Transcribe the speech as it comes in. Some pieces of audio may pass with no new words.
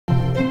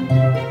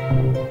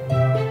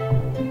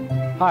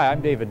Hi,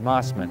 I'm David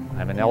Mossman.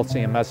 I'm an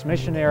LCMS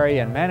missionary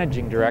and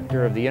managing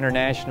director of the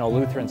International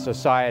Lutheran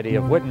Society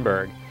of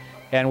Wittenberg.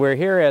 And we're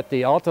here at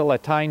the Alte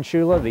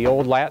Lateinschule, the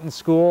old Latin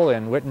school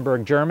in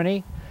Wittenberg,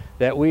 Germany,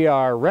 that we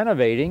are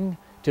renovating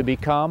to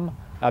become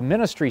a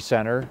ministry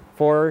center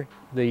for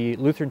the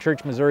Lutheran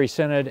Church Missouri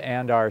Synod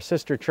and our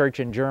sister church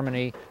in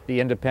Germany,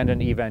 the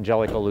Independent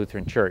Evangelical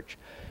Lutheran Church.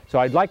 So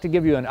I'd like to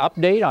give you an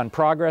update on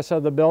progress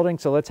of the building,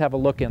 so let's have a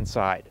look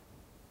inside.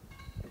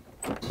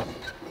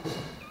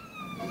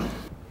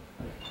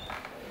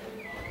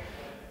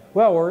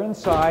 Well, we're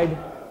inside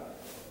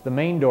the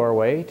main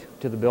doorway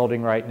to the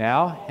building right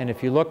now, and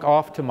if you look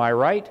off to my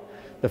right,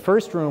 the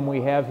first room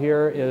we have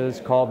here is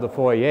called the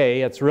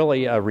foyer. It's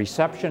really a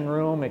reception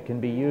room. It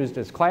can be used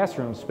as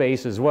classroom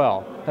space as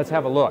well. Let's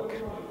have a look.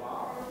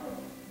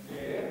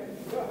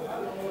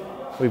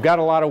 We've got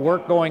a lot of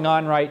work going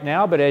on right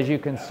now, but as you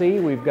can see,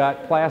 we've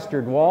got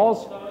plastered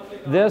walls.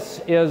 This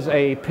is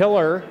a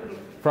pillar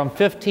from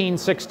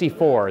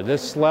 1564.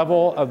 This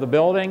level of the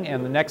building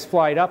and the next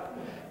flight up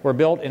were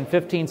built in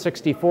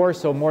 1564,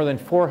 so more than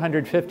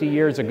 450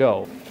 years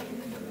ago.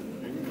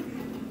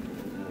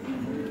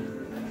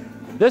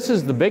 This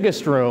is the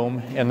biggest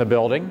room in the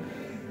building,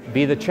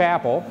 be the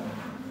chapel.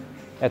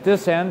 At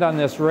this end, on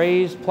this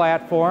raised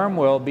platform,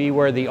 will be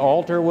where the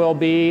altar will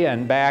be,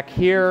 and back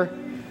here,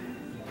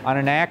 on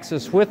an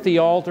axis with the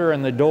altar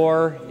and the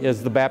door,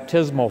 is the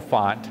baptismal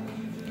font,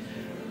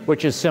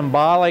 which is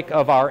symbolic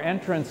of our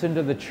entrance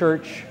into the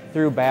church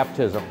through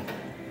baptism.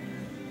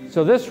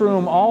 So this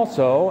room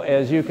also,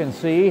 as you can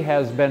see,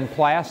 has been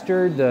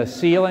plastered. The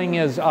ceiling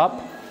is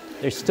up.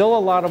 There's still a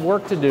lot of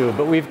work to do,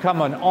 but we've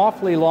come an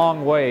awfully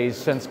long ways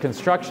since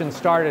construction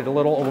started a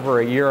little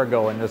over a year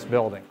ago in this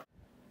building.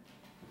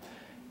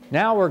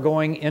 Now we're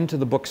going into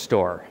the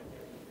bookstore.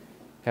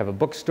 We have a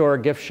bookstore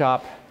gift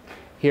shop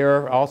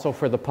here also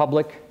for the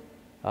public,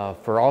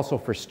 also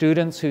for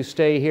students who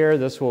stay here.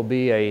 This will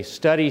be a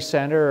study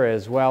center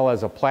as well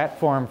as a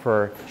platform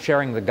for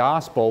sharing the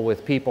gospel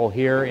with people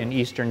here in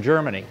Eastern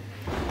Germany.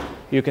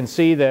 You can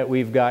see that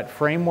we've got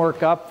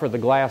framework up for the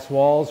glass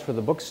walls for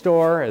the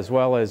bookstore as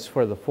well as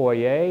for the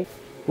foyer.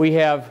 We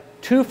have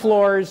 2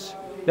 floors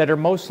that are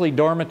mostly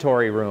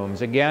dormitory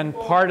rooms. Again,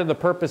 part of the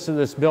purpose of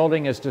this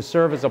building is to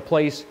serve as a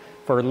place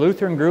for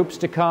Lutheran groups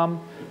to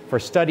come, for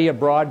study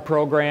abroad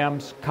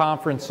programs,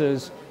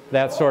 conferences,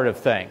 that sort of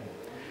thing.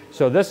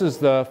 So this is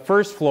the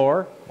first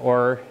floor,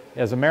 or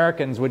as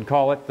Americans would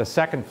call it, the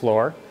second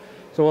floor.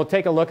 So we'll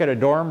take a look at a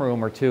dorm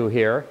room or two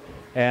here,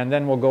 and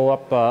then we'll go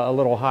up a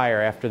little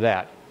higher after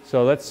that.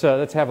 So let's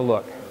have a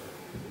look.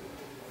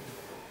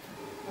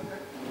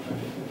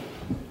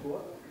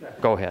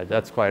 Go ahead,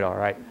 that's quite all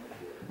right.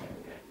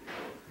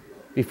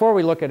 Before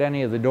we look at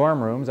any of the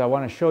dorm rooms, I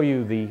want to show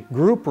you the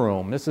group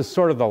room. This is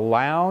sort of the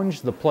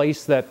lounge, the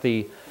place that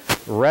the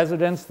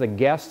residents, the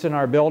guests in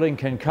our building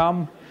can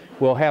come.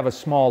 We'll have a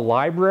small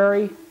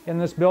library in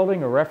this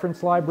building, a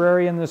reference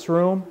library in this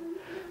room.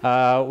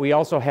 We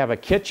also have a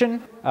kitchen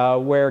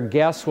where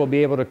guests will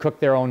be able to cook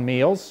their own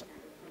meals.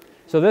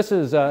 So this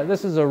is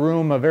a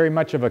room, very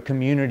much of a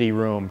community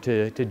room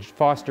to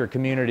foster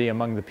community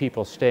among the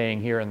people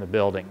staying here in the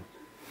building.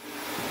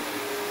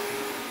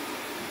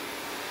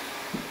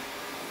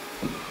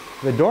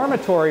 The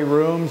dormitory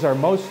rooms are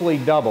mostly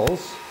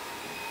doubles.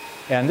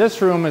 And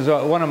this room is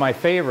one of my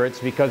favorites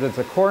because it's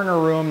a corner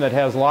room that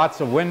has lots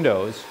of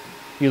windows.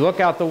 You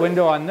look out the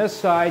window on this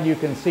side, you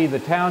can see the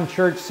town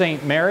church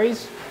St.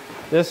 Mary's.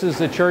 This is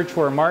the church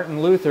where Martin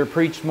Luther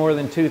preached more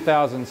than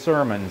 2,000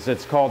 sermons.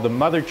 It's called the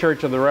Mother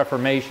Church of the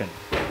Reformation.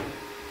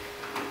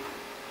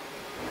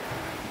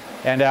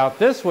 And out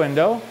this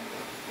window,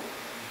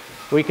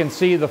 we can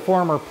see the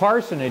former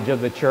parsonage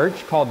of the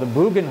church called the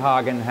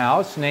Bugenhagen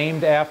House,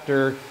 named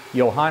after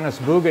Johannes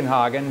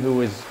Bugenhagen, who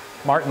was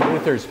Martin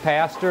Luther's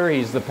pastor.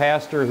 He's the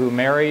pastor who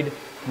married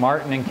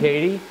Martin and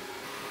Katie.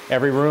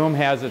 Every room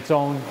has its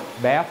own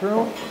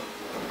bathroom.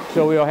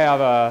 So we'll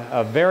have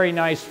a very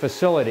nice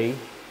facility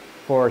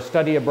for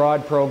study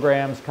abroad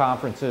programs,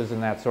 conferences,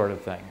 and that sort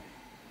of thing.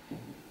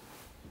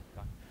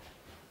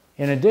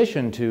 In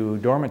addition to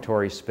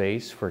dormitory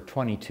space for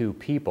 22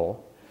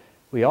 people,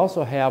 we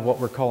also have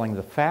what we're calling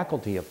the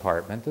faculty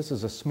apartment. This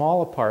is a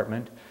small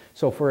apartment.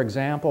 So for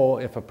example,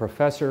 if a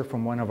professor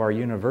from one of our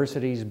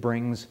universities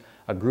brings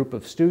a group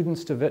of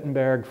students to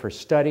Wittenberg for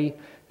study,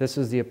 this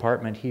is the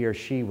apartment he or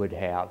she would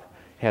have.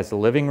 It has the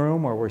living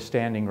room where we're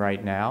standing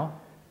right now,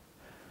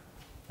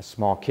 a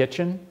small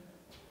kitchen,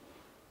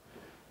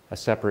 a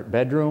separate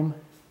bedroom.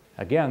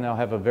 Again, they'll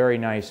have a very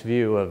nice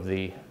view of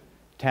the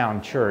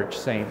town church,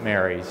 St.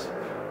 Mary's.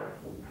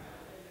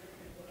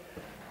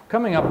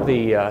 Coming up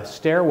the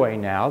stairway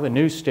now, the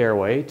new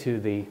stairway to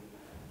the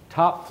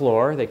top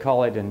floor, they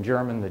call it in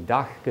German the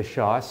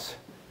Dachgeschoss.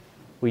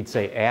 We'd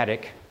say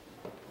attic.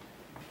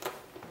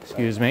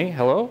 Excuse me,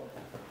 hello?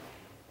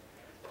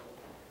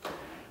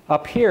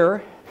 Up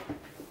here,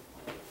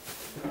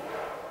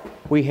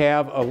 we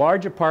have a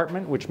large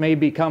apartment which may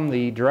become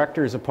the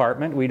director's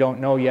apartment. We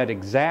don't know yet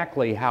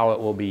exactly how it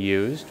will be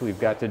used. We've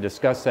got to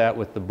discuss that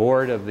with the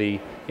board of the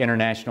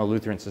International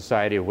Lutheran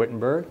Society of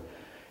Wittenberg.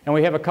 And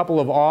we have a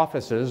couple of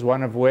offices,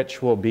 one of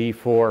which will be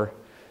for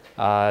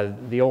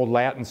the old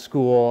Latin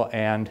school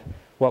and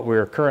what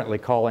we're currently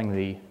calling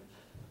the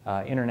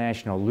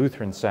International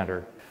Lutheran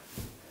Center.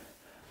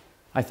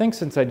 I think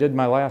since I did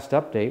my last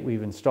update,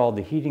 we've installed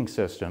the heating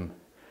system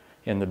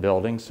in the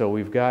building, so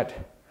we've got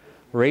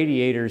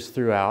radiators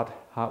throughout,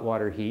 hot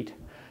water heat.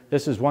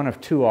 This is one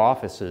of 2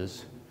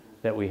 offices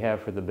that we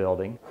have for the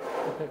building.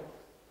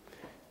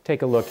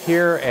 Take a look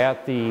here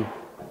at the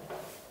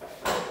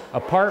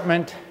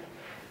apartment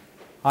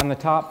on the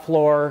top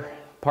floor,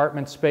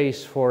 apartment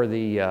space for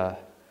the,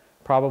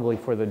 probably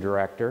for the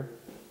director.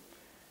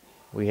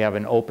 We have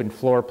an open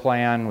floor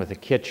plan with a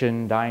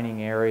kitchen,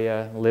 dining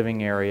area,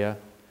 living area.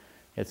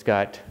 It's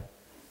got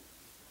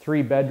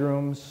 3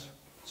 bedrooms,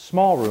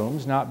 small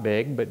rooms, not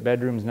big, but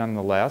bedrooms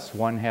nonetheless.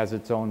 One has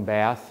its own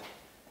bath,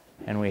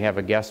 and we have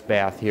a guest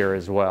bath here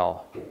as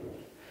well.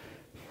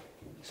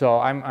 So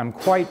I'm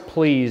quite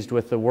pleased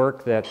with the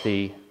work that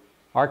the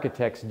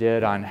architects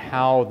did on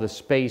how the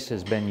space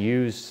has been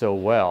used so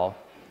well.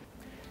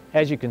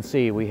 As you can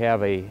see, we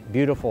have a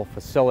beautiful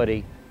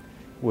facility.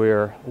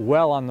 We're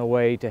well on the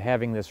way to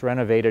having this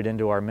renovated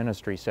into our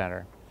ministry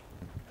center.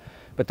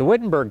 But the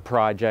Wittenberg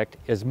project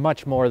is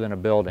much more than a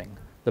building.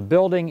 The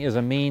building is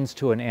a means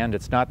to an end.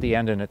 It's not the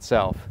end in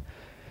itself.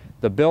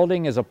 The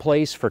building is a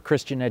place for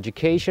Christian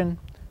education,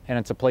 and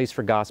it's a place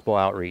for gospel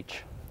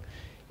outreach.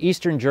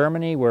 Eastern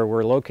Germany, where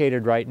we're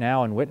located right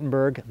now in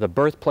Wittenberg, the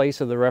birthplace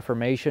of the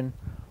Reformation,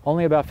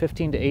 only about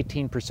 15 to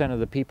 18% of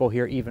the people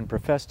here even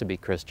profess to be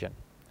Christian.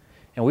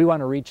 And we want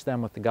to reach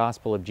them with the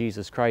gospel of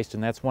Jesus Christ,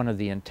 and that's one of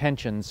the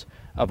intentions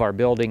of our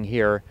building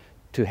here,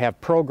 to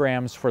have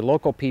programs for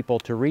local people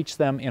to reach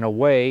them in a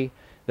way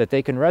that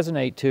they can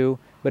resonate to,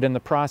 but in the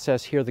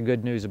process hear the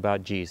good news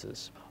about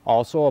Jesus.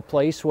 Also a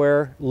place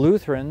where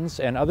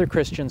Lutherans and other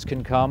Christians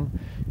can come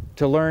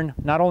to learn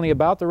not only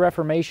about the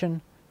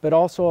Reformation, but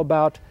also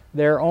about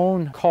their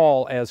own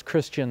call as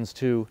Christians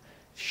to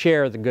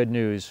share the good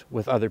news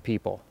with other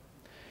people.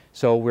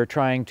 So we're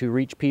trying to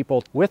reach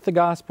people with the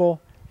gospel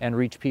and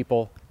reach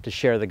people to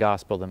share the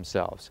gospel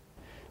themselves.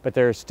 But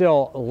there are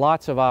still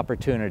lots of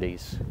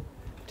opportunities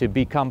to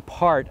become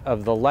part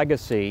of the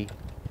legacy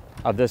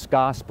of this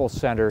gospel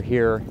center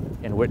here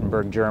in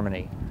Wittenberg,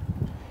 Germany.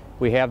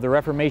 We have the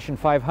Reformation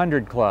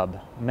 500 Club.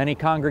 Many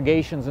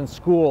congregations and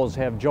schools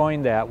have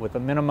joined that with a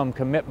minimum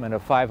commitment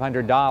of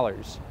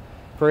 $500.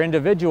 For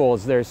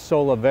individuals, there's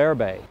Sola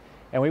Verbe.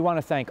 And we want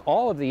to thank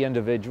all of the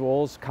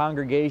individuals,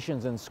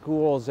 congregations, and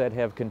schools that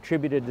have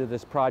contributed to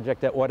this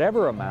project at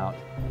whatever amount.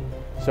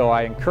 So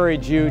I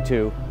encourage you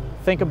to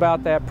think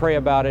about that, pray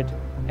about it,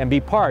 and be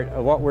part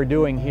of what we're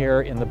doing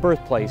here in the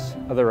birthplace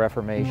of the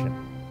Reformation.